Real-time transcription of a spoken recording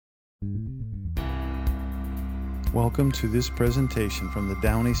Welcome to this presentation from the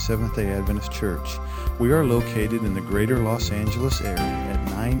Downey Seventh-day Adventist Church. We are located in the greater Los Angeles area at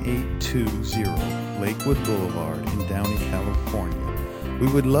 9820 Lakewood Boulevard in Downey, California. We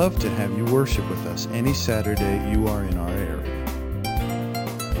would love to have you worship with us any Saturday you are in our area.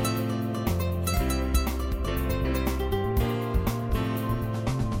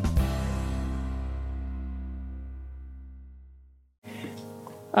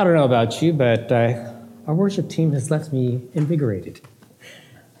 I don't know about you, but our worship team has left me invigorated.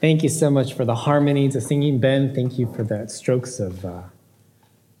 Thank you so much for the harmony to singing. Ben, thank you for the strokes of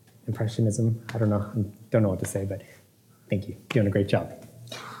impressionism. I don't know what to say, but thank you. Doing a great job.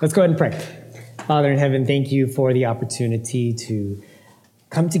 Let's go ahead and pray. Father in heaven, thank you for the opportunity to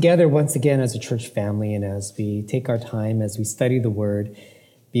come together once again as a church family, and as we take our time, as we study the word,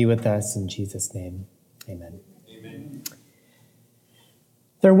 be with us in Jesus' name. Amen.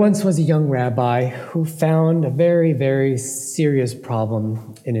 There once was a young rabbi who found a very, very serious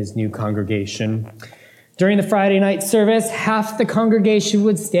problem in his new congregation. During the Friday night service, half the congregation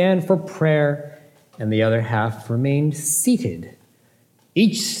would stand for prayer and the other half remained seated,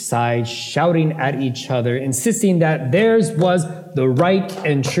 each side shouting at each other, insisting that theirs was the right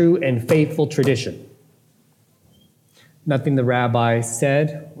and true and faithful tradition. Nothing the rabbi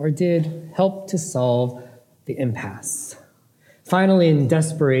said or did helped to solve the impasse. Finally, in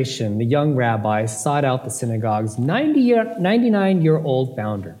desperation, the young rabbi sought out the synagogue's 99-year-old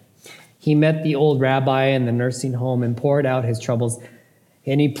founder. He met the old rabbi in the nursing home and poured out his troubles,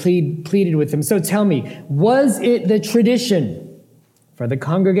 and he pleaded with him, "So tell me, was it the tradition for the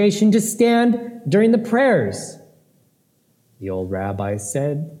congregation to stand during the prayers?" The old rabbi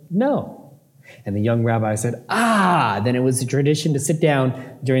said, "No." And the young rabbi said, then it was the tradition to sit down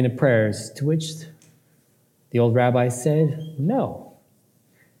during the prayers, to which the old rabbi said, "No."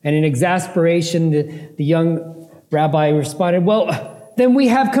 And in exasperation, the young rabbi responded, "Well, then we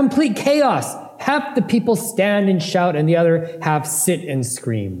have complete chaos. Half the people stand and shout, and the other half sit and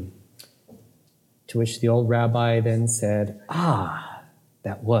scream." To which the old rabbi then said,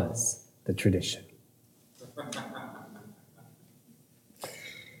 that was the tradition.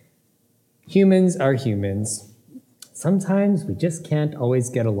 Humans are humans. Sometimes we just can't always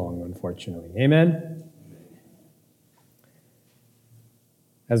get along, unfortunately. Amen?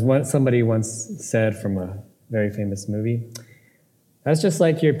 As somebody once said from a very famous movie, that's just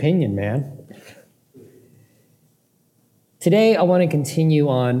like your opinion, man. Today, I want to continue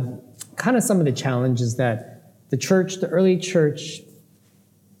on kind of some of the challenges that the church, the early church,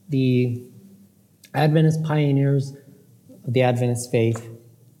 the Adventist pioneers of the Adventist faith,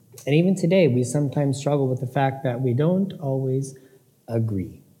 and even today, we sometimes struggle with the fact that we don't always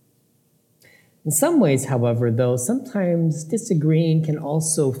agree. In some ways, however, though, sometimes disagreeing can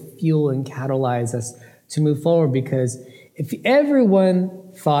also fuel and catalyze us to move forward, because if everyone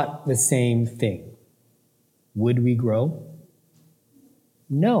thought the same thing, would we grow?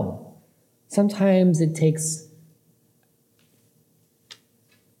 No. Sometimes it takes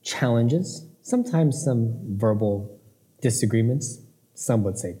challenges, sometimes some verbal disagreements, some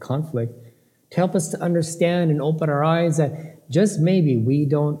would say conflict, to help us to understand and open our eyes that just maybe we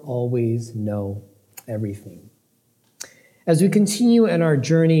don't always know everything. As we continue in our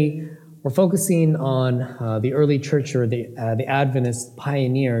journey, we're focusing on the early church, or the Adventist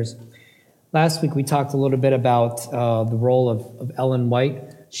pioneers. Last week we talked a little bit about the role of Ellen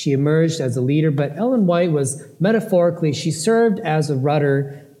White. She emerged as a leader, but Ellen White was metaphorically, she served as a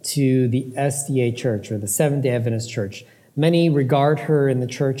rudder to the SDA church, or the Seventh-day Adventist church. Many regard her in the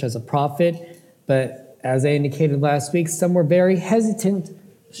church as a prophet, but as I indicated last week, some were very hesitant.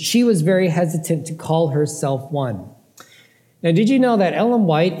 She was very hesitant to call herself one. Now, did you know that Ellen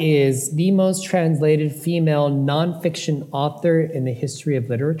White is the most translated female nonfiction author in the history of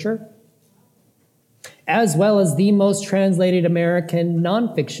literature, as well as the most translated American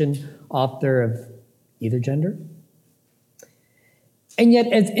nonfiction author of either gender? And yet,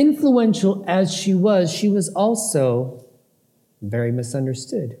 as influential as she was also very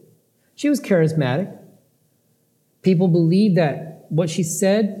misunderstood. She was charismatic. People believed that what she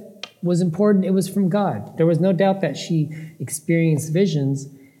said was important. It was from God. There was no doubt that she experienced visions.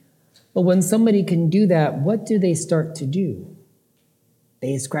 But when somebody can do that, what do they start to do?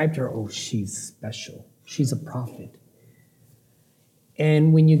 They ascribe to her, she's special. She's a prophet.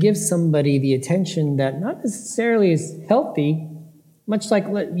 And when you give somebody the attention that not necessarily is healthy, much like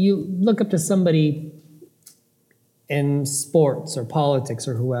you look up to somebody in sports or politics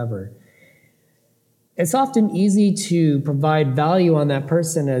or whoever, it's often easy to provide value on that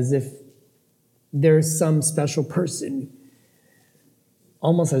person as if there's some special person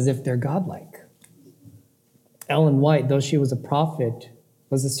almost as if they're godlike. Ellen White, though she was a prophet,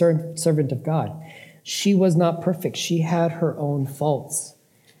 was a servant of God. She was not perfect. She had her own faults.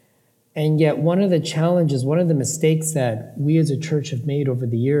 And yet one of the challenges, one of the mistakes that we as a church have made over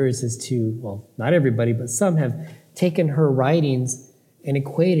the years is to, well, not everybody, but some have taken her writings and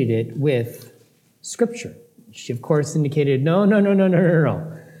equated it with Scripture. She, of course, indicated, no.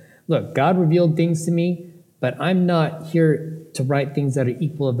 Look, God revealed things to me, but I'm not here to write things that are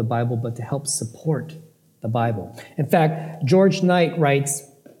equal of the Bible, but to help support the Bible. In fact, George Knight writes,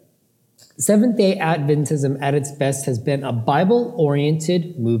 Seventh-day Adventism at its best has been a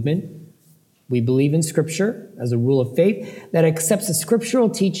Bible-oriented movement. We believe in Scripture as a rule of faith that accepts the scriptural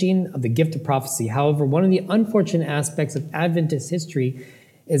teaching of the gift of prophecy. However, one of the unfortunate aspects of Adventist history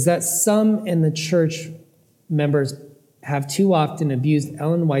is that some in the church members have too often abused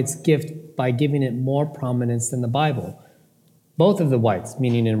Ellen White's gift by giving it more prominence than the Bible. Both of the Whites,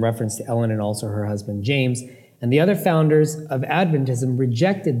 meaning in reference to Ellen and also her husband James, and the other founders of Adventism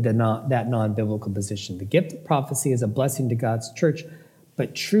rejected that non-biblical position. The gift of prophecy is a blessing to God's church,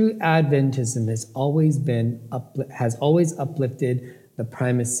 but true Adventism has always uplifted the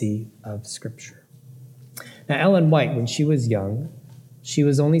primacy of Scripture. Now, Ellen White, when she was young, she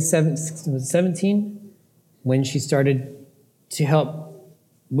was only 17 when she started to help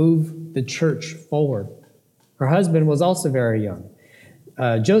move the church forward. Her husband was also very young.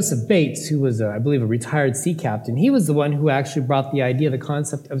 Joseph Bates, who was, I believe, a retired sea captain, he was the one who actually brought the idea, the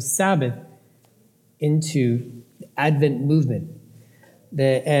concept of Sabbath into the Advent movement.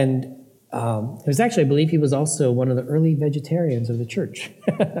 It was actually, I believe he was also one of the early vegetarians of the church.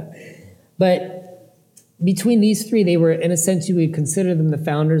 But between these three, they were, in a sense, you would consider them the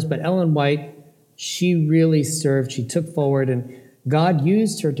founders, but Ellen White, she really served, she took forward, and God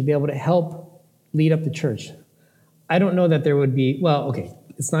used her to be able to help lead up the church. I don't know that there would be, well, okay,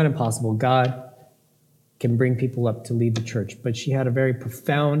 it's not impossible. God can bring people up to lead the church, but she had a very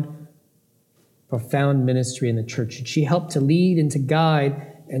profound ministry in the church. She helped to lead and to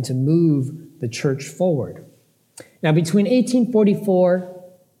guide and to move the church forward. Now, between 1844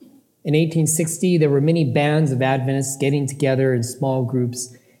 and 1860, there were many bands of Adventists getting together in small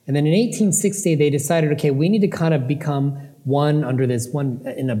groups. And then in 1860, they decided, okay, we need to kind of become one under this one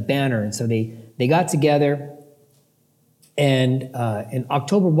in a banner. And so they got together. And in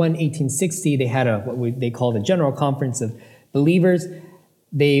October 1, 1860, they had they called a General Conference of Believers.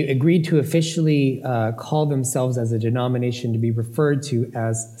 They agreed to officially call themselves as a denomination to be referred to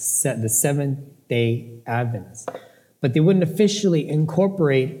as the Seventh-day Adventists. But they wouldn't officially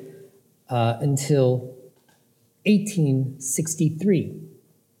incorporate until 1863.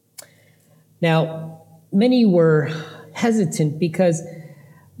 Now, many were hesitant because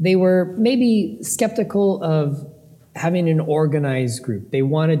they were maybe skeptical of having an organized group. They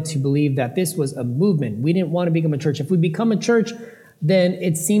wanted to believe that this was a movement. We didn't want to become a church. If we become a church, then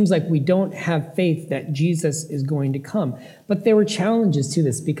it seems like we don't have faith that Jesus is going to come. But there were challenges to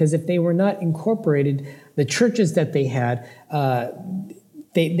this because if they were not incorporated, the churches that they had,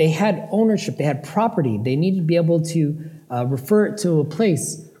 they had ownership, they had property. They needed to be able to refer it to a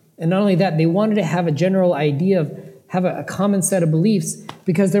place. And not only that, they wanted to have a general idea have a common set of beliefs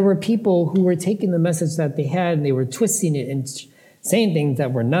because there were people who were taking the message that they had and they were twisting it and saying things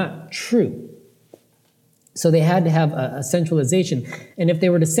that were not true. So they had to have a centralization. And if they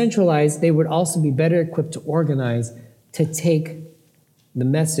were to centralize, they would also be better equipped to organize to take the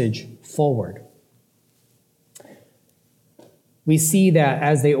message forward. We see that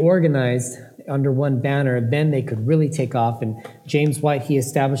as they organized under one banner, then they could really take off. And James White, he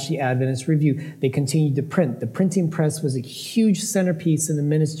established the Adventist Review. They continued to print. The printing press was a huge centerpiece in the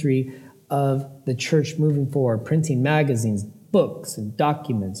ministry of the church moving forward, printing magazines, books, and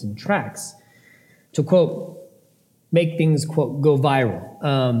documents, and tracts to, quote, make things, quote, go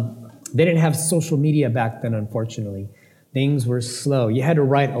viral. They didn't have social media back then, unfortunately. Things were slow. You had to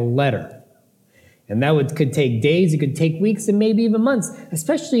write a letter. And that could take days, it could take weeks, and maybe even months,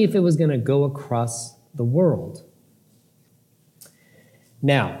 especially if it was going to go across the world.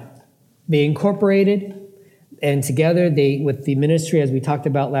 Now, they incorporated, and together with the ministry, as we talked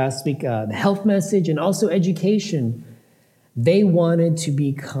about last week, the health message and also education, they wanted to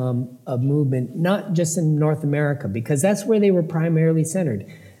become a movement, not just in North America, because that's where they were primarily centered.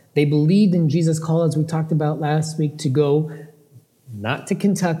 They believed in Jesus' call, as we talked about last week, to go not to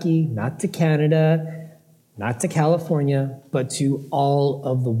Kentucky, not to Canada, not to California, but to all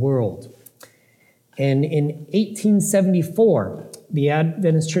of the world. And in 1874, the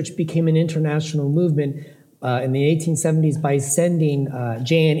Adventist Church became an international movement in the 1870s by sending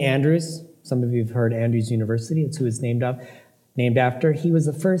J.N. Andrews. Some of you have heard Andrews University, it's who it's named after. named after. He was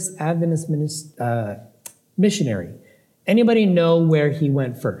the first Adventist missionary. Anybody know where he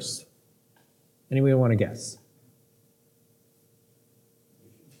went first? Anybody want to guess?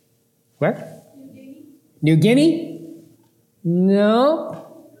 Where? New Guinea?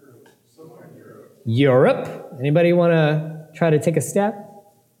 No. Somewhere in Europe. Europe. Anybody want to try to take a step?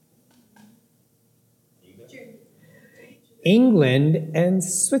 England and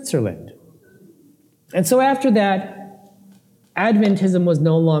Switzerland. And so after that, Adventism was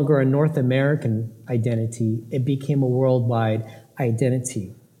no longer a North American identity. It became a worldwide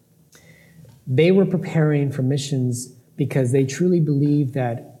identity. They were preparing for missions because they truly believed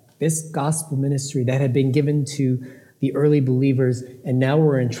that this gospel ministry that had been given to the early believers and now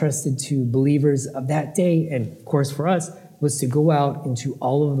were entrusted to believers of that day, and of course for us, was to go out into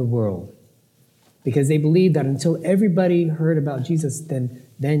all of the world. Because they believed that until everybody heard about Jesus,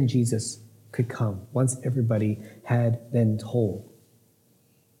 then Jesus could come, once everybody had been told.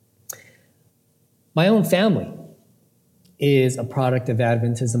 My own family is a product of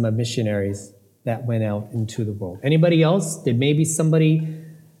Adventism, of missionaries that went out into the world. Anybody else? Did maybe somebody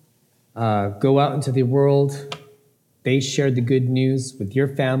go out into the world, they shared the good news with your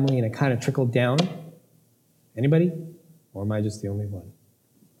family, and it kind of trickled down? Anybody? Or am I just the only one?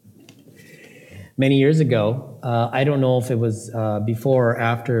 Many years ago, I don't know if it was before or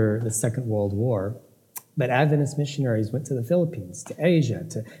after the Second World War, but Adventist missionaries went to the Philippines, to Asia,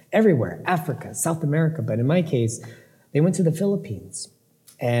 to everywhere, Africa, South America. But in my case, they went to the Philippines.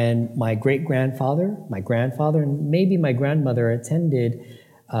 And my great-grandfather, my grandfather, and maybe my grandmother attended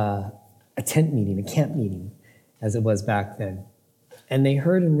a tent meeting, a camp meeting, as it was back then. And they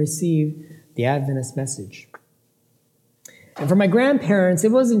heard and received the Adventist message. And for my grandparents,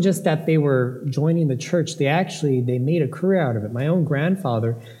 it wasn't just that they were joining the church. They made a career out of it. My own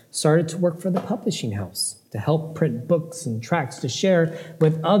grandfather started to work for the publishing house to help print books and tracts to share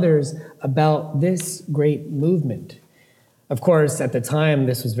with others about this great movement. Of course, at the time,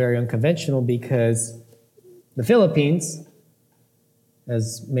 this was very unconventional because the Philippines,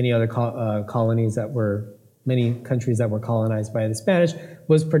 as many other countries that were colonized by the Spanish,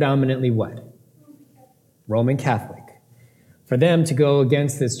 was predominantly what? Roman Catholic. For them to go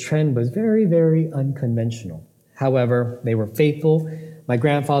against this trend was very, very unconventional. However, they were faithful. My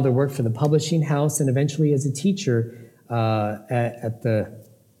grandfather worked for the publishing house and eventually as a teacher at the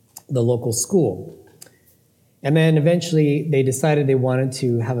local school. And then eventually they decided they wanted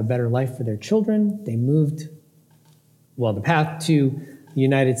to have a better life for their children. They moved, the path to the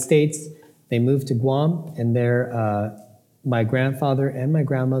United States, they moved to Guam, and there my grandfather and my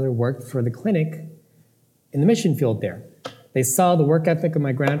grandmother worked for the clinic in the mission field there. They saw the work ethic of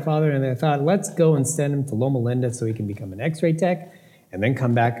my grandfather and they thought, let's go and send him to Loma Linda so he can become an x-ray tech and then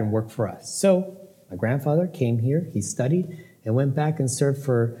come back and work for us. So my grandfather came here, he studied, and went back and served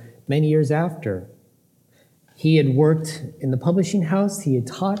for many years after. He had worked in the publishing house, he had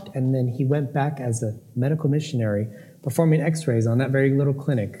taught, and then he went back as a medical missionary performing x-rays on that very little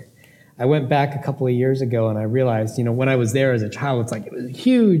clinic. I went back a couple of years ago and I realized, when I was there as a child, it's like it was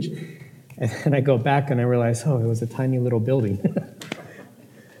huge. And then I go back and I realize, it was a tiny little building.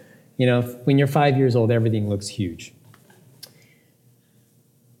 When you're 5 years old, everything looks huge.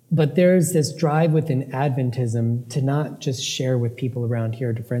 But there's this drive within Adventism to not just share with people around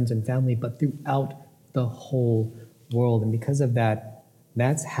here, to friends and family, but throughout the whole world. And because of that,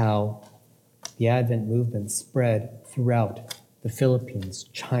 that's how the Advent movement spread throughout the Philippines,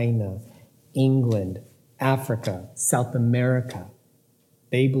 China, England, Africa, South America.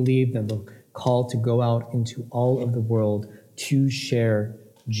 They believed in the call to go out into all of the world to share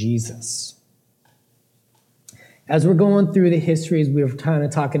Jesus. As we're going through the histories, we were kind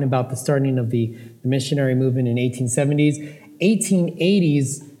of talking about the starting of the missionary movement in 1870s.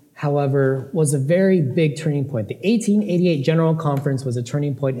 1880s, however, was a very big turning point. The 1888 General Conference was a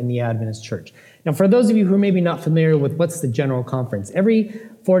turning point in the Adventist Church. Now, for those of you who are maybe not familiar with what's the General Conference, every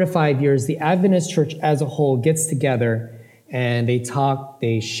 4 to 5 years, the Adventist Church as a whole gets together and they talk,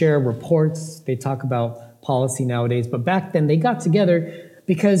 they share reports, they talk about policy nowadays. But back then, they got together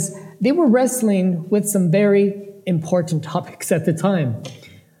because they were wrestling with some very important topics at the time.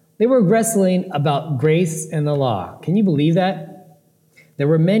 They were wrestling about grace and the law. Can you believe that? There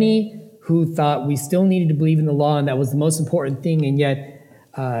were many who thought we still needed to believe in the law and that was the most important thing, and yet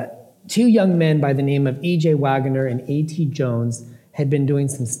two young men by the name of E.J. Wagner and A.T. Jones had been doing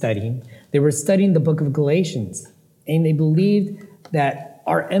some studying. They were studying the book of Galatians, and they believed that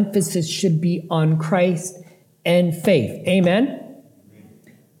our emphasis should be on Christ and faith. Amen?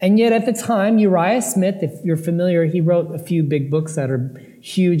 And yet at the time, Uriah Smith, if you're familiar, he wrote a few big books that are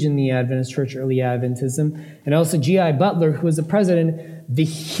huge in the Adventist Church, early Adventism. And also G.I. Butler, who was the president,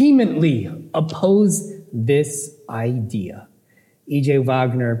 vehemently opposed this idea. E.J.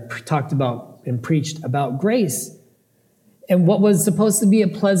 Wagner talked about and preached about grace. And what was supposed to be a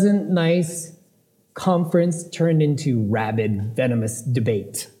pleasant, nice conference turned into rabid, venomous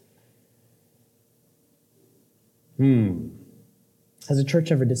debate. Has the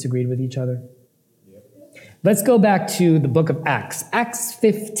church ever disagreed with each other? Yep. Let's go back to the book of Acts. Acts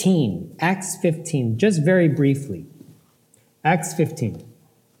 15. Acts 15, just very briefly. Acts 15.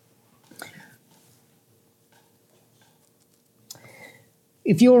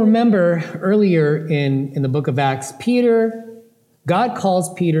 If you'll remember earlier in the book of Acts, God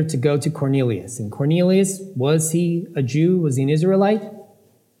calls Peter to go to Cornelius. And Cornelius, was he a Jew? Was he an Israelite?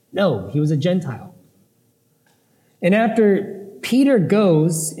 No, he was a Gentile. And after Peter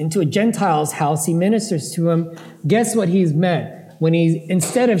goes into a Gentile's house, he ministers to him. Guess what he's met? When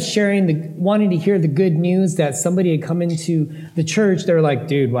instead of wanting to hear the good news that somebody had come into the church, they're like,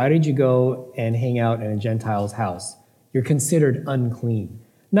 dude, why did you go and hang out in a Gentile's house? You're considered unclean.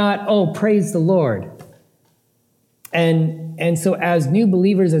 Not, oh, praise the Lord. And so as new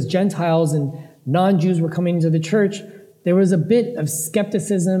believers, as Gentiles and non-Jews were coming into the church, there was a bit of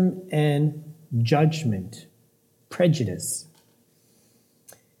skepticism and judgment, prejudice.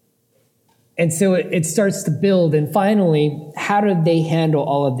 And so it starts to build. And finally, how did they handle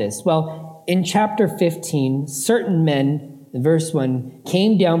all of this? Well, in chapter 15, certain men, in verse 1,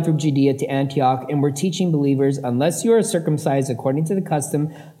 came down from Judea to Antioch and were teaching believers, unless you are circumcised according to the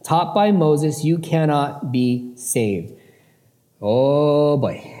custom taught by Moses, you cannot be saved. Oh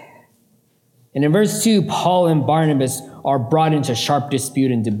boy. And in verse 2, Paul and Barnabas are brought into sharp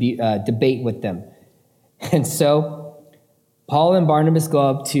dispute and debate with them. And so Paul and Barnabas go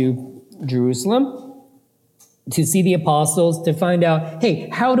up to Jerusalem to see the apostles to find out, hey,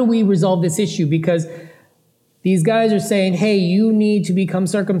 how do we resolve this issue? Because these guys are saying, hey, you need to become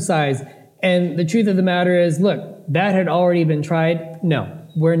circumcised. And the truth of the matter is, look, that had already been tried. No,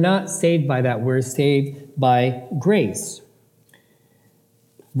 we're not saved by that. We're saved by grace.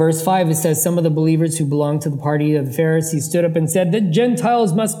 Verse 5, it says, some of the believers who belonged to the party of the Pharisees stood up and said that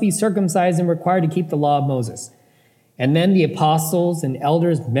Gentiles must be circumcised and required to keep the law of Moses. And then the apostles and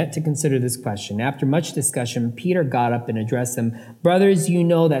elders met to consider this question. After much discussion, Peter got up and addressed them. Brothers, you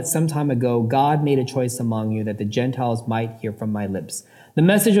know that some time ago God made a choice among you that the Gentiles might hear from my lips the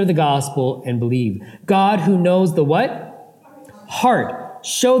message of the gospel and believe. God, who knows the what? Heart,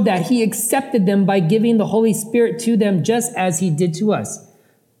 showed that he accepted them by giving the Holy Spirit to them just as he did to us.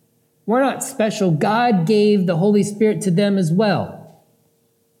 We're not special. God gave the Holy Spirit to them as well.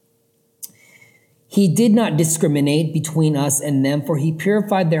 He did not discriminate between us and them, for he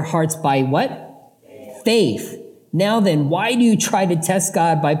purified their hearts by what? Faith. Now then, why do you try to test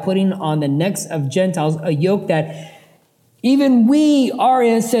God by putting on the necks of Gentiles a yoke that even we, our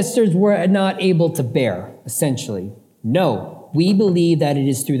ancestors, were not able to bear, essentially? No, we believe that it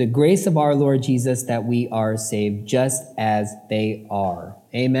is through the grace of our Lord Jesus that we are saved, just as they are.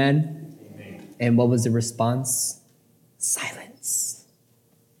 Amen? Amen. And what was the response? Silence.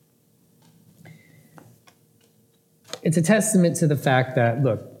 It's a testament to the fact that,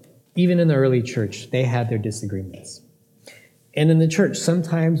 look, even in the early church, they had their disagreements. And in the church,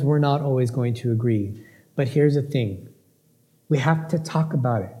 sometimes we're not always going to agree. But here's the thing. We have to talk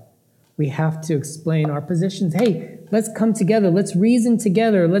about it. We have to explain our positions. Hey, let's come together. Let's reason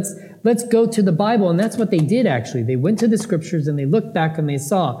together. Let's go to the Bible. And that's what they did, actually. They went to the scriptures and they looked back and they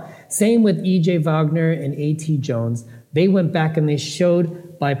saw. Same with E.J. Wagner and A.T. Jones. They went back and they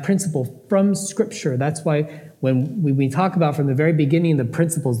showed by principle from scripture. That's why when we talk about from the very beginning the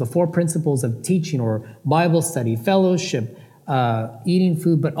principles, the 4 principles of teaching or Bible study, fellowship, eating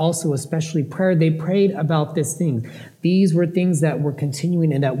food, but also especially prayer, they prayed about these things. These were things that were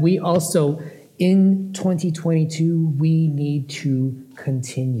continuing and that we also, in 2022, we need to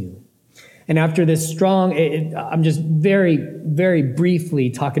continue. And after this strong, I'm just very, very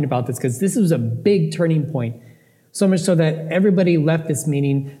briefly talking about this because this was a big turning point. So much so that everybody left this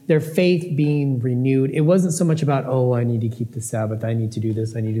meeting, their faith being renewed. It wasn't so much about, oh, I need to keep the Sabbath, I need to do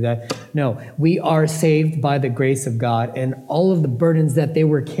this, I need to do that. No, we are saved by the grace of God, and all of the burdens that they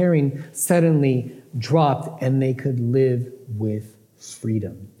were carrying suddenly dropped, and they could live with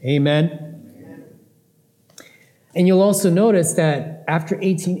freedom. Amen? And you'll also notice that after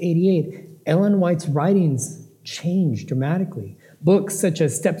 1888, Ellen White's writings changed dramatically. Books such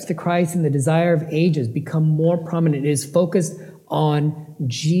as Steps to Christ and The Desire of Ages become more prominent. It is focused on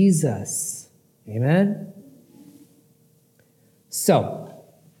Jesus. Amen? So,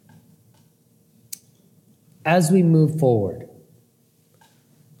 As we move forward,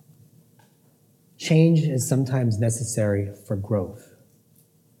 change is sometimes necessary for growth.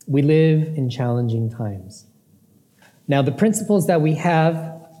 We live in challenging times. Now, the principles that we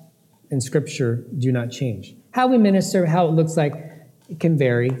have in Scripture do not change. How we minister, how it looks like, it can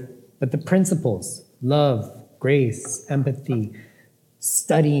vary, but the principles, love, grace, empathy,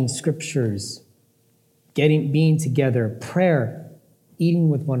 studying Scriptures, being together, prayer, eating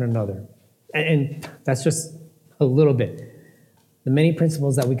with one another, and that's just a little bit. The many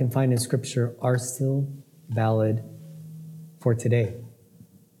principles that we can find in Scripture are still valid for today.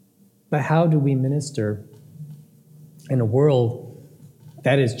 But how do we minister in a world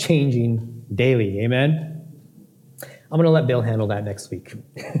that is changing daily? Amen? I'm going to let Bill handle that next week.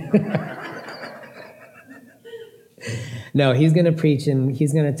 No, he's going to preach and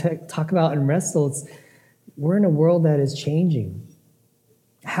he's going to talk about and wrestle. We're in a world that is changing.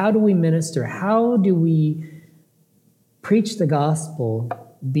 How do we minister? How do we preach the gospel,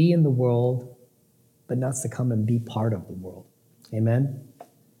 be in the world, but not succumb and be part of the world? Amen?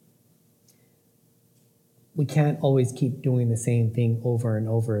 We can't always keep doing the same thing over and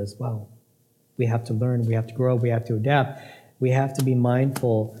over as well. We have to learn, we have to grow, we have to adapt. We have to be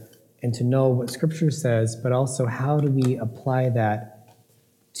mindful and to know what Scripture says, but also how do we apply that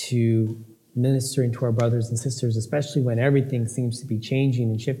to ministering to our brothers and sisters, especially when everything seems to be changing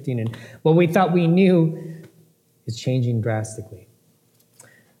and shifting, and what we thought we knew is changing drastically.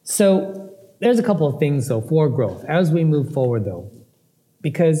 So there's a couple of things, though, for growth as we move forward, though,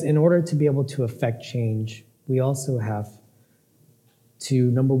 because in order to be able to affect change, we also have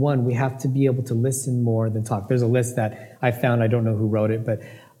to, number one, we have to be able to listen more than talk. There's a list that I found, I don't know who wrote it, but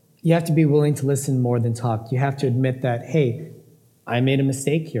you have to be willing to listen more than talk. You have to admit that, hey, I made a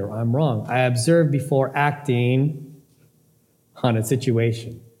mistake here, I'm wrong. I observe before acting on a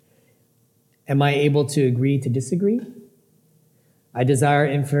situation. Am I able to agree to disagree? I desire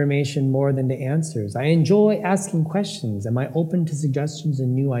information more than the answers. I enjoy asking questions. Am I open to suggestions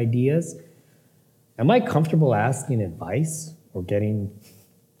and new ideas? Am I comfortable asking advice or getting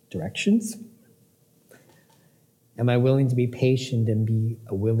directions? Am I willing to be patient and be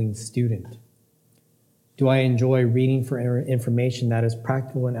a willing student? Do I enjoy reading for information that is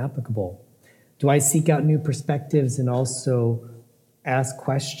practical and applicable? Do I seek out new perspectives and also ask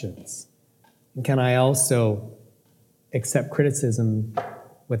questions? And can I also accept criticism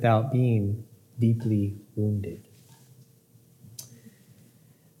without being deeply wounded?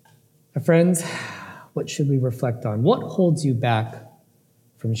 My friends, what should we reflect on? What holds you back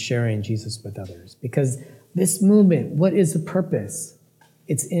from sharing Jesus with others? Because this movement, what is the purpose?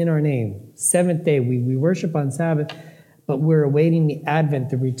 It's in our name. Seventh day, we worship on Sabbath, but we're awaiting the advent,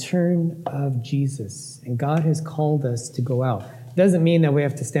 the return of Jesus. And God has called us to go out. It doesn't mean that we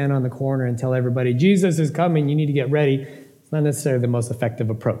have to stand on the corner and tell everybody, Jesus is coming, you need to get ready. It's not necessarily the most effective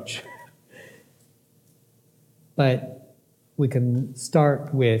approach. But we can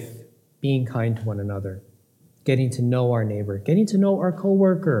start with being kind to one another, getting to know our neighbor, getting to know our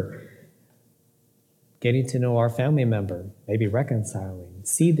coworker, getting to know our family member, maybe reconciling,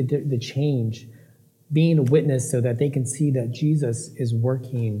 see the change, being a witness so that they can see that Jesus is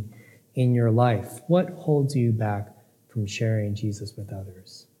working in your life. What holds you back from sharing Jesus with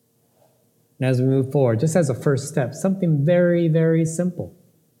others? And as we move forward, just as a first step, something very, very simple.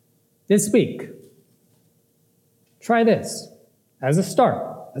 This week, try this as a starter.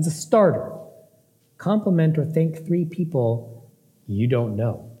 Compliment or thank 3 people you don't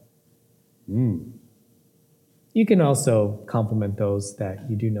know. You can also compliment those that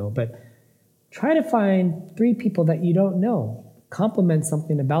you do know, but try to find 3 people that you don't know. Compliment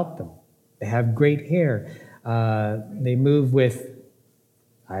something about them. They have great hair. They move with,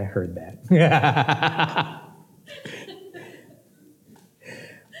 I heard that.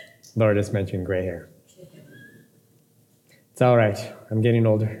 Lourdes mentioned gray hair. It's all right. I'm getting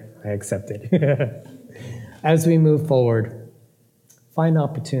older. I accept it. As we move forward, find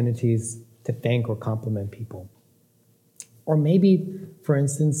opportunities to thank or compliment people. Or maybe, for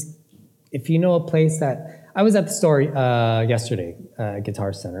instance, if you know a place that... I was at the store yesterday,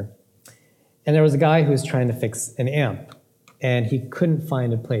 Guitar Center, and there was a guy who was trying to fix an amp, and he couldn't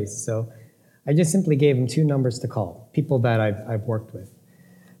find a place. So I just simply gave him 2 numbers to call, people that I've worked with.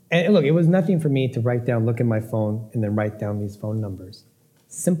 And look, it was nothing for me to write down, look at my phone, and then write down these phone numbers.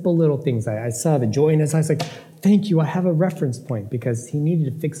 Simple little things. I saw the joy in his eyes, like, thank you, I have a reference point, because he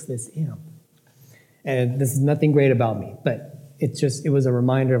needed to fix this amp. And this is nothing great about me, but it was a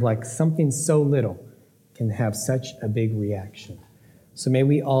reminder of like something so little can have such a big reaction. So may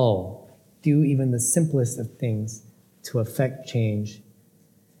we all do even the simplest of things to affect change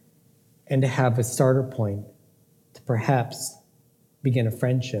and to have a starter point to perhaps begin a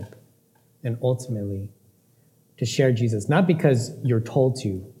friendship and ultimately to share Jesus, not because you're told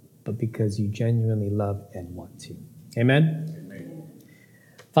to, but because you genuinely love and want to. Amen? Amen.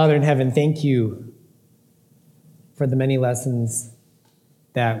 Father in heaven, thank you for the many lessons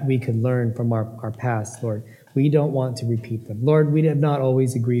that we could learn from our past, Lord. We don't want to repeat them. Lord, we have not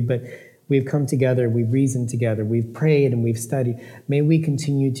always agreed, but we've come together, we've reasoned together, we've prayed and we've studied. May we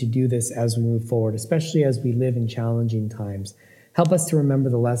continue to do this as we move forward, especially as we live in challenging times. Help us to remember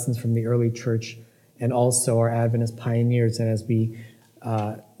the lessons from the early church and also our Adventist pioneers. And as we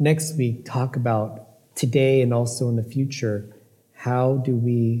next week talk about today and also in the future, how do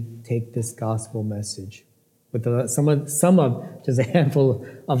we take this gospel message? With some of just a handful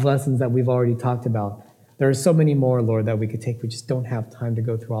of lessons that we've already talked about. There are so many more, Lord, that we could take. We just don't have time to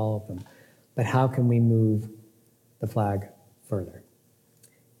go through all of them. But how can we move the flag further?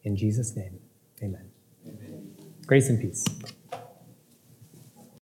 In Jesus' name, amen. Amen. Grace and peace.